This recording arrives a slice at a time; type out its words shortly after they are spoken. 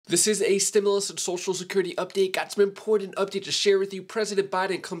This is a stimulus and Social Security update. Got some important update to share with you. President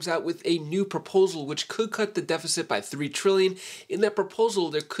Biden comes out with a new proposal which could cut the deficit by $3 trillion. In that proposal,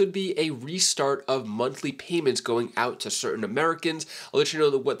 there could be a restart of monthly payments going out to certain Americans. I'll let you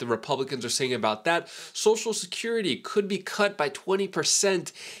know what the Republicans are saying about that. Social Security could be cut by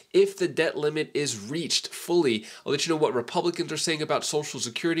 20% if the debt limit is reached fully. I'll let you know what Republicans are saying about Social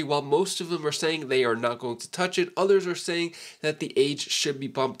Security. While most of them are saying they are not going to touch it, others are saying that the age should be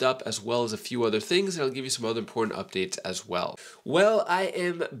bumped up, as well as a few other things, and I'll give you some other important updates as well. Well, I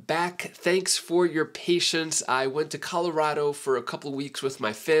am back. Thanks for your patience. I went to Colorado for a couple of weeks with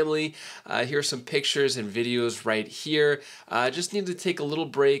my family. Here are some pictures and videos right here. Just needed to take a little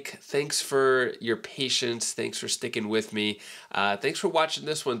break. Thanks for your patience. Thanks for sticking with me. Thanks for watching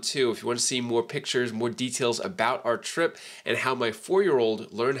this one too. If you want to see more pictures, more details about our trip and how my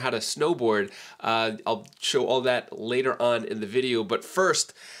 4-year-old learned how to snowboard, I'll show all that later on in the video. But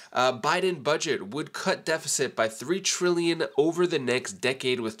first, Biden budget would cut deficit by $3 trillion over the next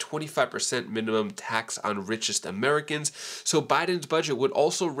decade with 25% minimum tax on richest Americans. So Biden's budget would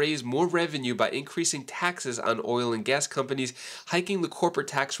also raise more revenue by increasing taxes on oil and gas companies, hiking the corporate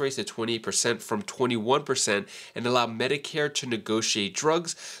tax rate to 28% from 21%, and allow Medicare to negotiate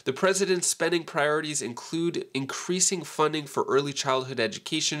drugs. The president's spending priorities include increasing funding for early childhood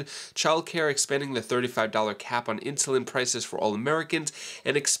education, childcare, expanding the $35 cap on insulin prices for all Americans,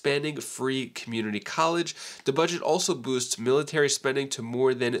 and expanding free community college. The budget also boosts military spending to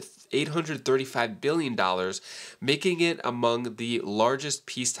more than $835 billion, making it among the largest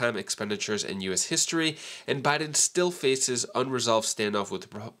peacetime expenditures in U.S. history, and Biden still faces unresolved standoff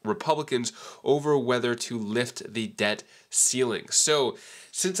with Republicans over whether to lift the debt ceiling. So,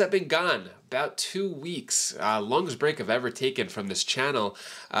 since I've been gone, about 2 weeks, longest break I've ever taken from this channel,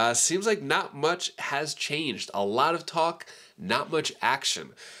 seems like not much has changed. A lot of talk, not much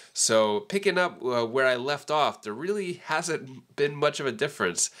action. So picking up where I left off, there really hasn't been much of a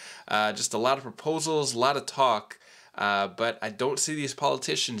difference. Just a lot of proposals, a lot of talk, but I don't see these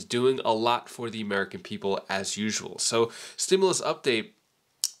politicians doing a lot for the American people as usual. So stimulus update,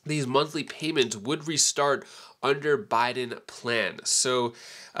 these monthly payments would restart under Biden plan. So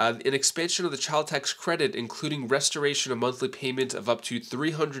an expansion of the child tax credit, including restoration of monthly payments of up to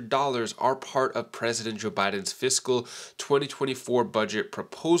 $300, are part of President Joe Biden's fiscal 2024 budget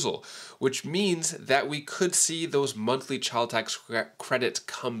proposal, which means that we could see those monthly child tax credits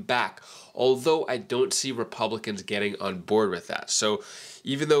come back, although I don't see Republicans getting on board with that. So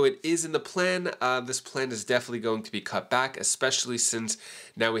even though it is in the plan, this plan is definitely going to be cut back, especially since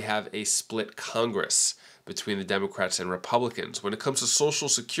now we have a split Congress between the Democrats and Republicans. When it comes to Social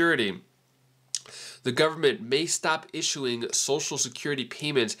Security, the government may stop issuing Social Security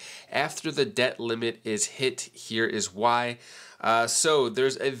payments after the debt limit is hit. Here is why. So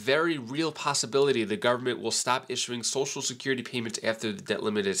there's a very real possibility the government will stop issuing Social Security payments after the debt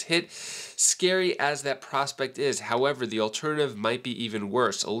limit is hit. Scary as that prospect is, however, the alternative might be even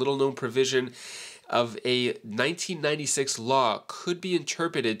worse. A little-known provision of a 1996 law could be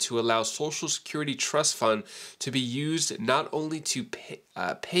interpreted to allow Social Security Trust Fund to be used not only to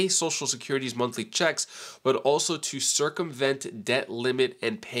pay Social Security's monthly checks, but also to circumvent debt limit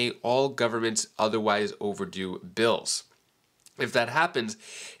and pay all government's otherwise overdue bills. If that happens,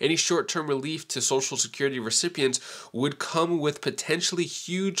 any short-term relief to Social Security recipients would come with potentially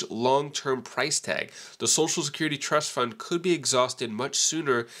huge long-term price tag. The Social Security Trust Fund could be exhausted much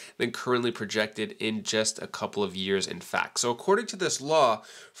sooner than currently projected in just a couple of years, in fact. So according to this law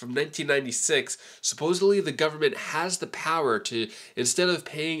from 1996, supposedly the government has the power to, instead of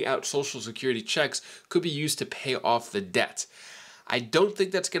paying out Social Security checks, could be used to pay off the debt. I don't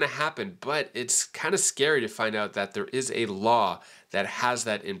think that's going to happen, but it's kind of scary to find out that there is a law that has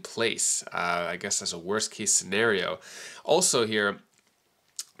that in place, I guess as a worst case scenario. Also here,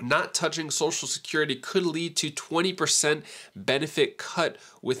 not touching Social Security could lead to 20% benefit cut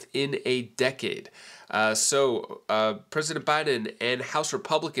within a decade. President Biden and House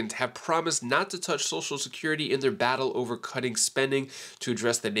Republicans have promised not to touch Social Security in their battle over cutting spending to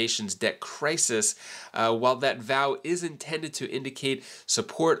address the nation's debt crisis. While that vow is intended to indicate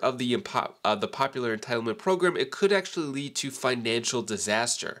support of the popular entitlement program, it could actually lead to financial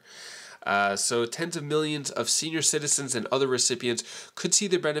disaster. So tens of millions of senior citizens and other recipients could see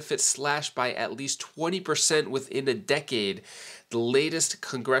their benefits slashed by at least 20% within a decade. The latest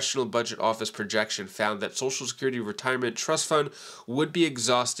Congressional Budget Office projection found that Social Security Retirement Trust Fund would be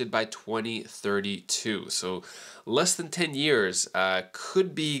exhausted by 2032. So less than 10 years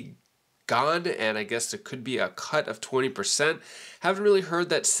could be gone, and I guess there could be a cut of 20%. Haven't really heard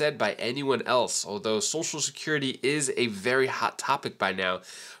that said by anyone else, although Social Security is a very hot topic by now.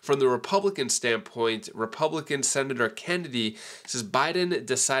 From the Republican standpoint, Republican Senator Kennedy says Biden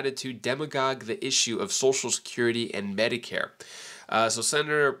decided to demagogue the issue of Social Security and Medicare. So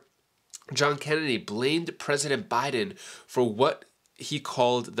Senator John Kennedy blamed President Biden for what he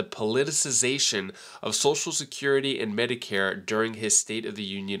called the politicization of Social Security and Medicare during his State of the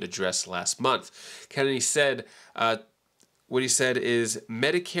Union address last month. Kennedy said, what he said is,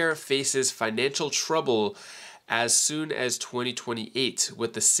 Medicare faces financial trouble as soon as 2028,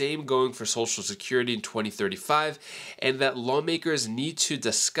 with the same going for Social Security in 2035, and that lawmakers need to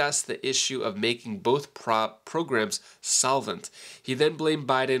discuss the issue of making both programs solvent. He then blamed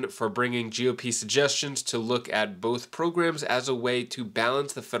Biden for bringing GOP suggestions to look at both programs as a way to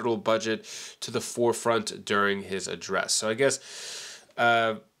balance the federal budget to the forefront during his address. So I guess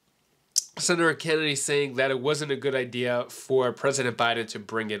Senator Kennedy saying that it wasn't a good idea for President Biden to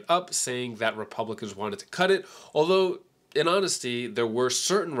bring it up, saying that Republicans wanted to cut it, although in honesty, there were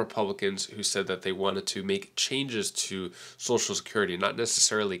certain Republicans who said that they wanted to make changes to Social Security, not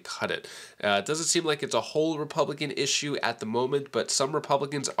necessarily cut it. It doesn't seem like it's a whole Republican issue at the moment, but some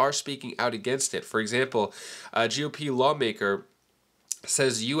Republicans are speaking out against it. For example, a GOP lawmaker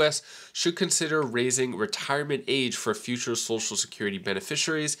says U.S. should consider raising retirement age for future Social Security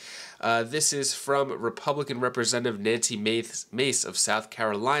beneficiaries. This is from Republican Representative Nancy Mace of South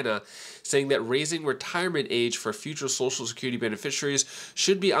Carolina, saying that raising retirement age for future Social Security beneficiaries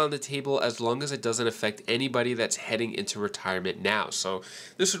should be on the table as long as it doesn't affect anybody that's heading into retirement now. So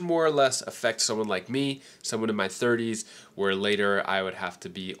this would more or less affect someone like me, someone in my 30s, where later I would have to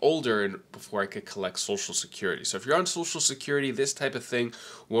be older and before I could collect Social Security. So if you're on Social Security, this type of thing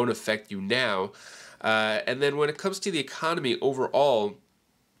won't affect you now. And then when it comes to the economy overall,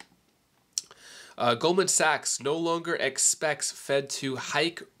 Goldman Sachs no longer expects Fed to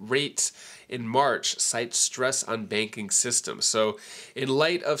hike rates in March, cites stress on banking system. So in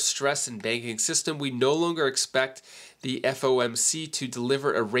light of stress in banking system, we no longer expect the FOMC to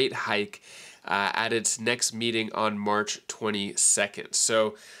deliver a rate hike at its next meeting on March 22nd.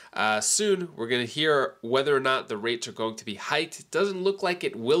 So soon we're going to hear whether or not the rates are going to be hiked. It doesn't look like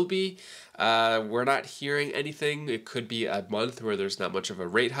it will be. We're not hearing anything. It could be a month where there's not much of a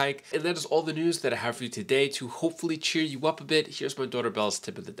rate hike. And that is all the news that I have for you today to hopefully cheer you up a bit. Here's my daughter Bella's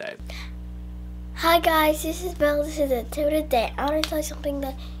tip of the day. Hi guys, this is Bella. This is the tip of the day. I want to tell you something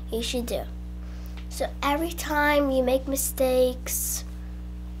that you should do. So every time you make mistakes,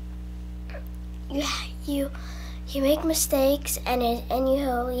 you make mistakes and you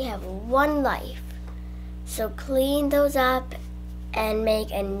only have one life. So clean those up and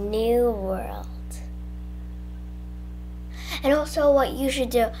make a new world. And also what you should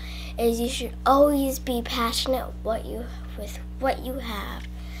do is you should always be passionate with what you have,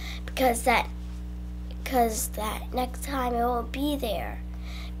 because that next time it won't be there,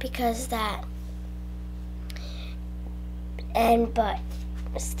 but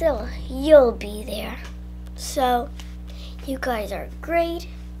still you'll be there. So you guys are great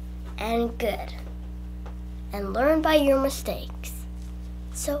and good and learn by your mistakes.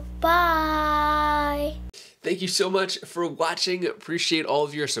 So bye. Thank you so much for watching. Appreciate all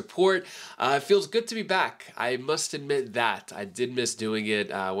of your support. It feels good to be back. I must admit that. I did miss doing it.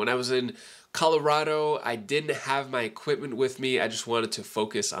 When I was in Colorado, I didn't have my equipment with me. I just wanted to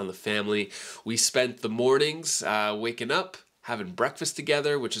focus on the family. We spent the mornings waking up, having breakfast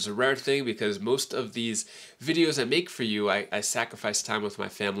together, which is a rare thing because most of these videos I make for you, I sacrifice time with my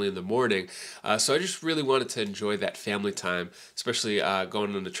family in the morning. So I just really wanted to enjoy that family time, especially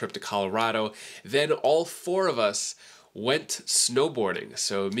going on the trip to Colorado. Then all four of us went snowboarding.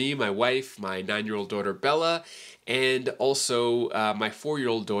 So me, my wife, my 9-year-old daughter Bella, and also my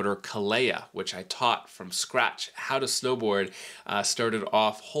 4-year-old daughter Kalea, which I taught from scratch how to snowboard. Started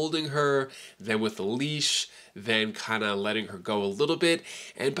off holding her, then with a leash, then kind of letting her go a little bit,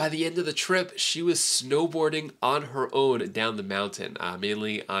 and by the end of the trip she was snowboarding on her own down the mountain,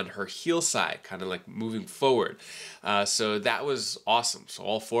 mainly on her heel side, kind of like moving forward. So that was awesome. So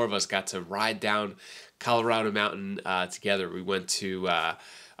all four of us got to ride down Colorado Mountain together. We went to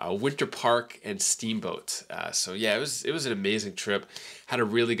Winter Park and Steamboat. So yeah, it was an amazing trip. Had a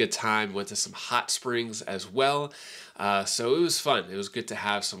really good time. Went to some hot springs as well. So it was fun. It was good to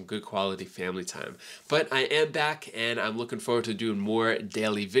have some good quality family time. But I am back and I'm looking forward to doing more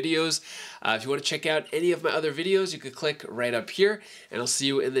daily videos. If you want to check out any of my other videos, you can click right up here, and I'll see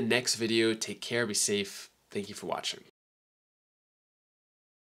you in the next video. Take care, be safe. Thank you for watching.